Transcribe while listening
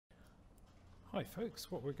Hi folks,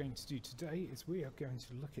 what we're going to do today is we are going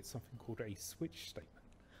to look at something called a switch statement.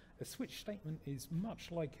 A switch statement is much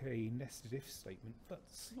like a nested if statement but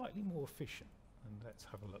slightly more efficient, and let's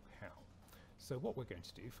have a look how. So what we're going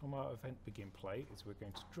to do from our event begin play is we're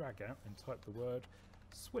going to drag out and type the word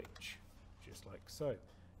switch, just like so.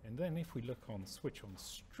 And then if we look on switch on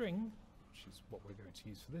string, which is what we're going to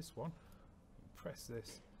use for this one, press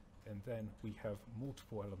this and then we have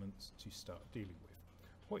multiple elements to start dealing with.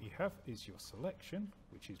 What you have is your selection,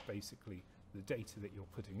 which is basically the data that you're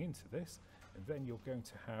putting into this, and then you're going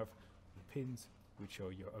to have the pins, which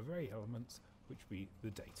are your array elements, which be the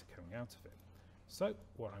data coming out of it. So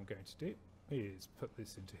what I'm going to do is put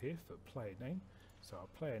this into here for player name. So our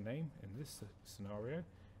player name in this scenario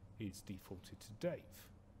is defaulted to Dave.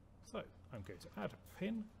 So I'm going to add a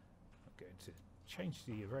pin, I'm going to change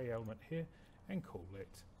the array element here and call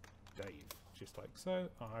it Dave, just like so.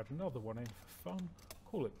 I'll add another one in for fun,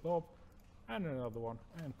 call it Bob, and another one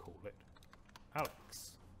and call it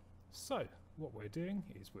Alex. So what we're doing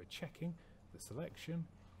is we're checking the selection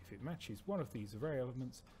if it matches one of these array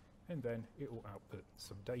elements, and then it will output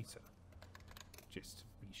some data. Just to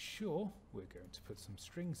be sure, we're going to put some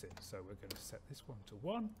strings in. So we're going to set this one to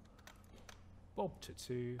 1, Bob to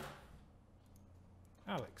 2,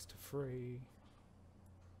 Alex to 3,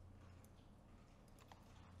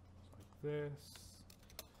 like this,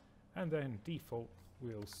 and then default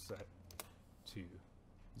we'll set to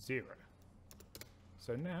 0.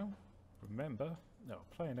 So now, remember, our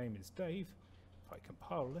player name is Dave. If I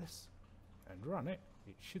compile this and run it,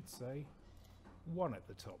 it should say 1 at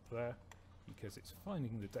the top there, because it's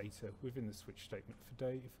finding the data within the switch statement for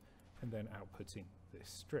Dave and then outputting this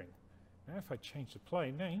string. Now if I change the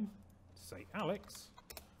player name to say Alex,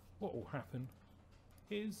 what will happen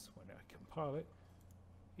is when I compile it,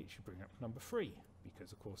 it should bring up number 3,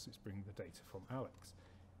 because of course it's bringing the data from Alex.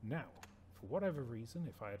 Now, for whatever reason,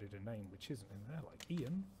 if I added a name which isn't in there, like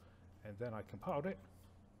Ian, and then I compiled it,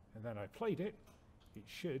 and then I played it, it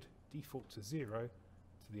should default to 0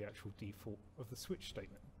 to the actual default of the switch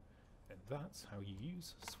statement. And that's how you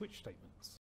use switch statements.